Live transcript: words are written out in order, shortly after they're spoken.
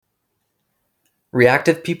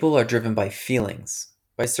Reactive people are driven by feelings,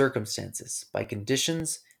 by circumstances, by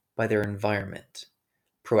conditions, by their environment.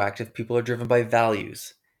 Proactive people are driven by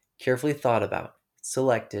values, carefully thought about,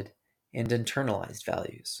 selected, and internalized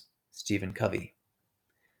values. Stephen Covey.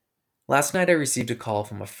 Last night I received a call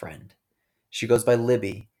from a friend. She goes by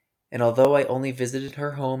Libby, and although I only visited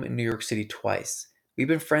her home in New York City twice, we've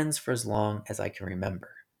been friends for as long as I can remember.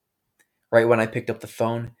 Right when I picked up the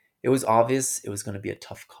phone, it was obvious it was going to be a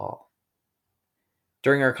tough call.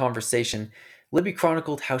 During our conversation, Libby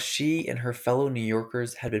chronicled how she and her fellow New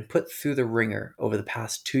Yorkers had been put through the ringer over the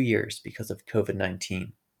past 2 years because of COVID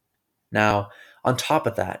 19. Now, on top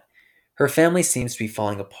of that, her family seems to be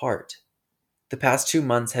falling apart. The past 2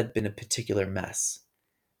 months had been a particular mess.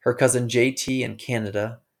 Her cousin JT in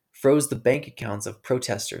Canada froze the bank accounts of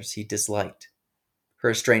protesters he disliked. Her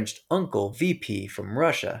estranged uncle, VP, from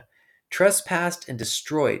Russia, trespassed and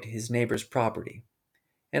destroyed his neighbor's property.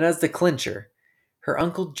 And as the clincher, her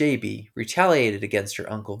uncle JB retaliated against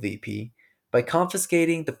her uncle VP by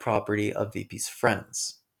confiscating the property of VP's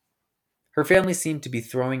friends. Her family seemed to be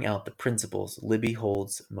throwing out the principles Libby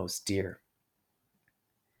holds most dear.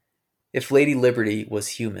 If Lady Liberty was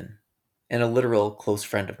human, and a literal close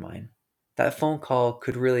friend of mine, that phone call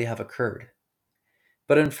could really have occurred.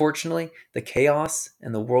 But unfortunately, the chaos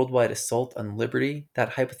and the worldwide assault on liberty that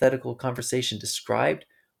hypothetical conversation described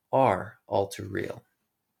are all too real.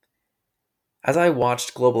 As I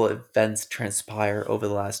watched global events transpire over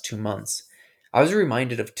the last 2 months, I was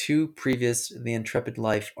reminded of two previous The Intrepid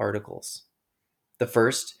Life articles. The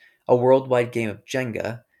first, A Worldwide Game of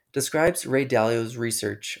Jenga, describes Ray Dalio's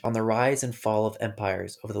research on the rise and fall of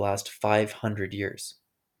empires over the last 500 years.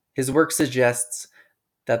 His work suggests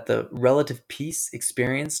that the relative peace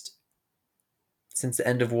experienced since the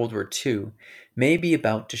end of World War II may be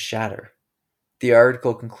about to shatter. The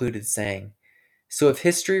article concluded saying, "So if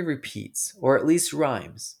history repeats, or at least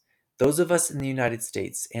rhymes, those of us in the United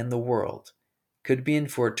States and the world could be in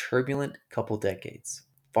for a turbulent couple decades,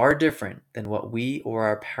 far different than what we or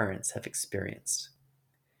our parents have experienced."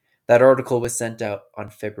 That article was sent out on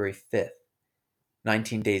February 5th.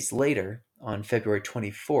 19 days later, on February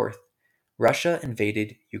 24th, Russia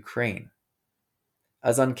invaded Ukraine.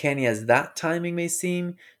 As uncanny as that timing may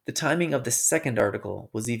seem, the timing of the second article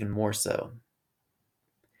was even more so.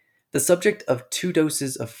 The subject of two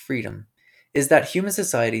doses of freedom is that human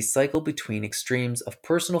societies cycle between extremes of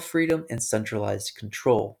personal freedom and centralized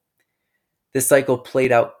control. This cycle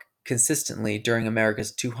played out consistently during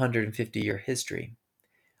America's 250-year history.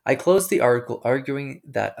 I closed the article arguing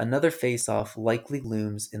that another face-off likely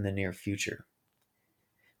looms in the near future.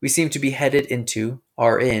 We seem to be headed into,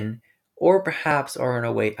 are in, or perhaps are on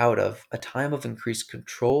our way out of, a time of increased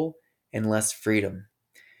control and less freedom.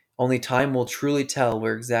 Only time will truly tell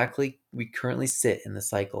where exactly we currently sit in the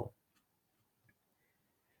cycle.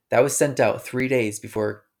 That was sent out 3 days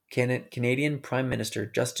before Canadian Prime Minister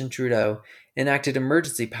Justin Trudeau enacted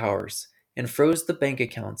emergency powers and froze the bank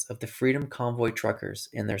accounts of the Freedom Convoy truckers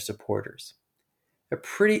and their supporters. A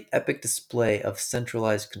pretty epic display of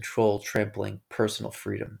centralized control trampling personal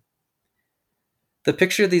freedom. The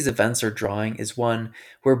picture these events are drawing is one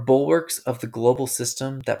where bulwarks of the global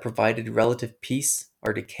system that provided relative peace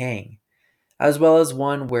are decaying, as well as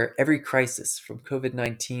one where every crisis, from COVID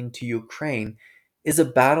 19 to Ukraine, is a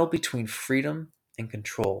battle between freedom and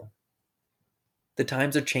control. The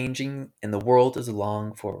times are changing and the world is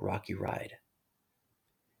along for a rocky ride.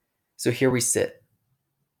 So here we sit,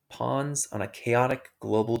 pawns on a chaotic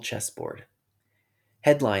global chessboard.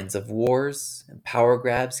 Headlines of wars and power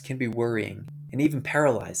grabs can be worrying and even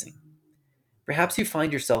paralyzing. Perhaps you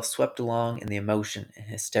find yourself swept along in the emotion and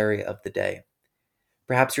hysteria of the day.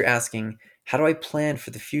 Perhaps you're asking, how do I plan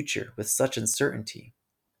for the future with such uncertainty?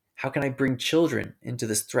 How can I bring children into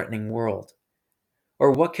this threatening world?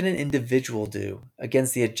 Or what can an individual do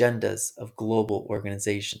against the agendas of global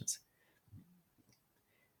organizations?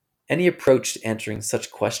 Any approach to answering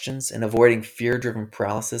such questions and avoiding fear driven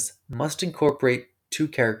paralysis must incorporate two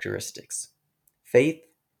characteristics: faith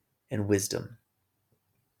and wisdom.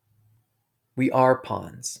 We are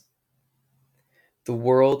pawns. The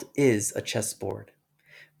world is a chessboard,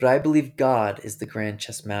 but I believe God is the grand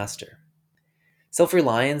chess master. Self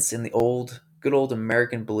reliance in the good old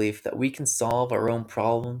American belief that we can solve our own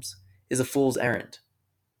problems is a fool's errand.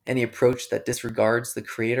 Any approach that disregards the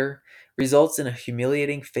Creator results in a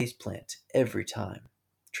humiliating faceplant every time.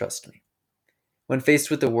 Trust me. When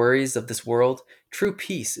faced with the worries of this world, true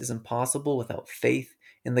peace is impossible without faith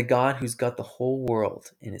in the God who's got the whole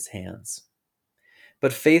world in his hands.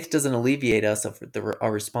 But faith doesn't alleviate us of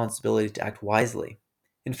our responsibility to act wisely.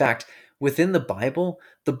 In fact, Within the Bible,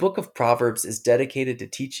 the book of Proverbs is dedicated to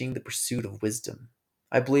teaching the pursuit of wisdom.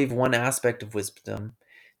 I believe one aspect of wisdom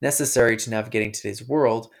necessary to navigating today's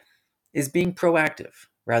world is being proactive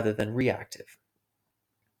rather than reactive.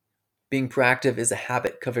 Being proactive is a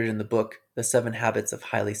habit covered in the book The 7 Habits of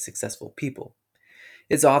Highly Successful People.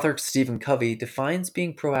 Its author, Stephen Covey, defines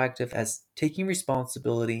being proactive as taking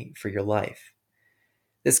responsibility for your life.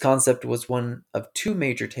 This concept was one of 2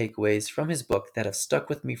 major takeaways from his book that have stuck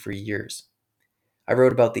with me for years. I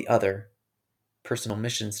wrote about the other, personal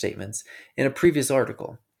mission statements, in a previous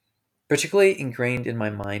article. Particularly ingrained in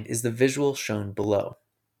my mind is the visual shown below.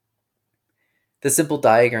 The simple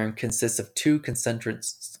diagram consists of 2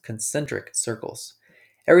 concentric circles.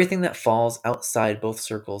 Everything that falls outside both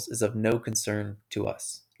circles is of no concern to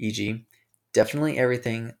us, e.g., definitely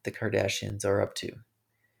everything the Kardashians are up to.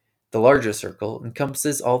 The larger circle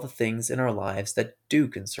encompasses all the things in our lives that do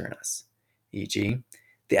concern us, e.g.,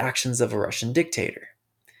 the actions of a Russian dictator.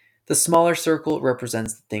 The smaller circle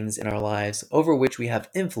represents the things in our lives over which we have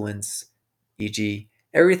influence, e.g.,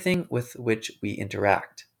 everything with which we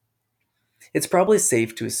interact. It's probably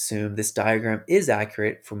safe to assume this diagram is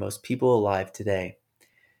accurate for most people alive today,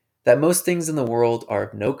 that most things in the world are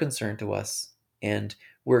of no concern to us, and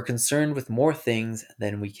we're concerned with more things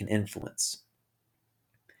than we can influence.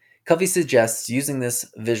 Covey suggests using this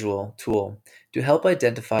visual tool to help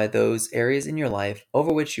identify those areas in your life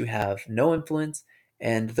over which you have no influence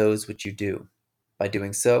and those which you do. By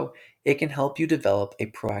doing so, it can help you develop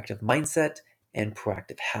a proactive mindset and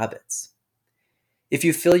proactive habits. If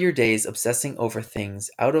you fill your days obsessing over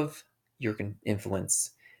things out of your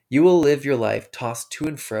influence, you will live your life tossed to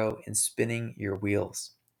and fro and spinning your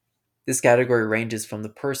wheels. This category ranges from the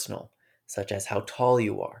personal, such as how tall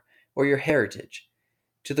you are or your heritage,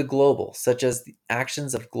 to the global, such as the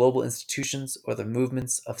actions of global institutions or the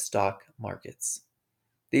movements of stock markets.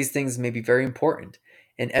 These things may be very important,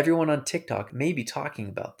 and everyone on TikTok may be talking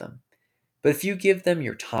about them. But if you give them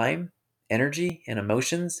your time, energy, and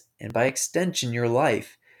emotions, and by extension your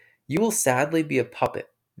life, you will sadly be a puppet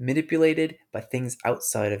manipulated by things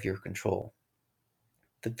outside of your control.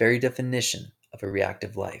 The very definition of a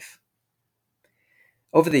reactive life.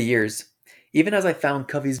 Over the years, even as I found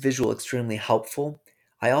Covey's visual extremely helpful,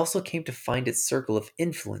 I also came to find its circle of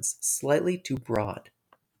influence slightly too broad.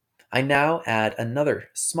 I now add another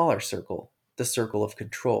smaller circle, the circle of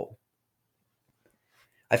control.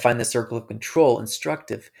 I find the circle of control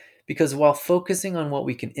instructive because while focusing on what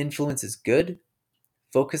we can influence is good,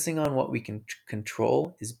 focusing on what we can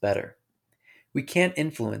control is better. We can't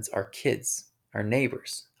influence our kids, our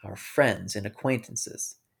neighbors, our friends, and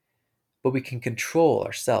acquaintances, but we can control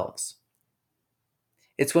ourselves.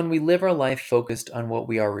 It's when we live our life focused on what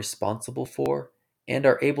we are responsible for and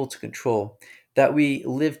are able to control that we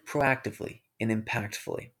live proactively and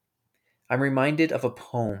impactfully. I'm reminded of a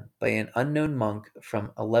poem by an unknown monk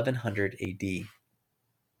from 1100 AD.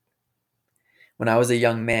 When I was a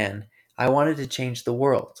young man, I wanted to change the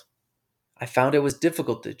world. I found it was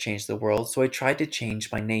difficult to change the world, so I tried to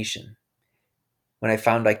change my nation. When I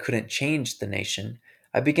found I couldn't change the nation,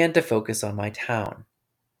 I began to focus on my town.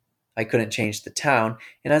 I couldn't change the town,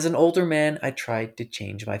 and as an older man, I tried to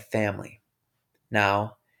change my family.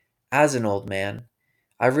 Now, as an old man,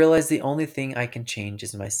 I realize the only thing I can change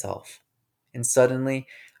is myself. And suddenly,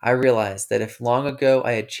 I realized that if long ago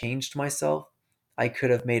I had changed myself, I could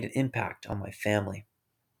have made an impact on my family.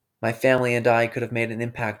 My family and I could have made an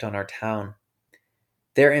impact on our town.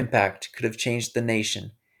 Their impact could have changed the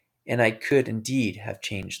nation, and I could indeed have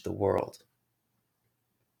changed the world.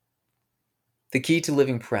 The key to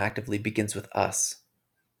living proactively begins with us.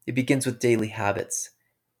 It begins with daily habits.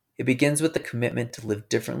 It begins with the commitment to live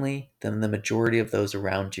differently than the majority of those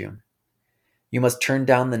around you. You must turn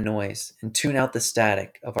down the noise and tune out the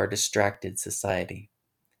static of our distracted society.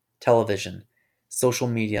 Television, social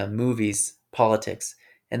media, movies, politics,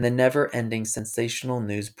 and the never ending sensational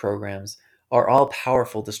news programs are all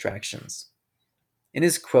powerful distractions. In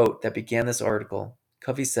his quote that began this article,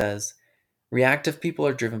 Covey says, reactive people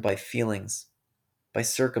are driven by feelings, by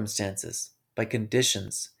circumstances, by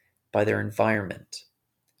conditions, by their environment.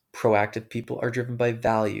 Proactive people are driven by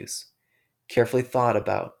values, carefully thought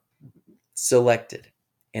about, selected,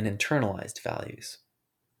 and internalized values.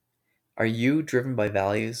 Are you driven by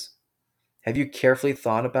values? Have you carefully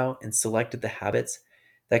thought about and selected the habits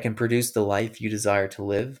that can produce the life you desire to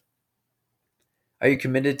live? Are you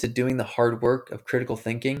committed to doing the hard work of critical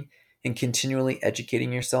thinking and continually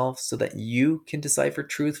educating yourself so that you can decipher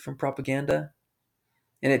truth from propaganda?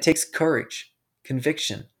 And it takes courage,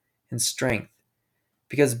 conviction, and strength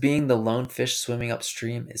because being the lone fish swimming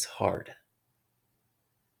upstream is hard.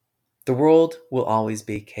 The world will always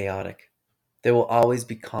be chaotic. There will always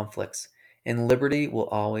be conflicts, and liberty will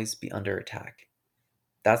always be under attack.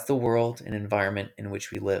 That's the world and environment in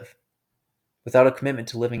which we live. Without a commitment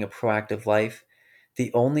to living a proactive life,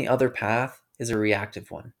 the only other path is a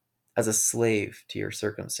reactive one, as a slave to your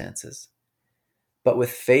circumstances. But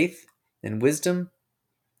with faith and wisdom,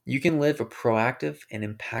 you can live a proactive and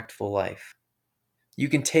impactful life. You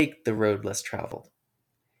can take the road less traveled.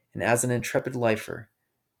 And as an intrepid lifer,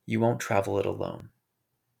 you won't travel it alone.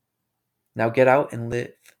 Now get out and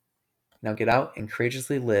live. Now get out and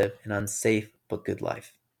courageously live an unsafe but good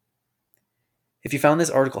life. If you found this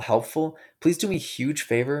article helpful, please do me a huge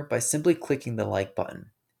favor by simply clicking the like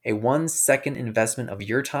button. A 1-second investment of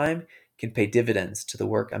your time can pay dividends to the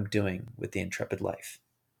work I'm doing with the Intrepid Life.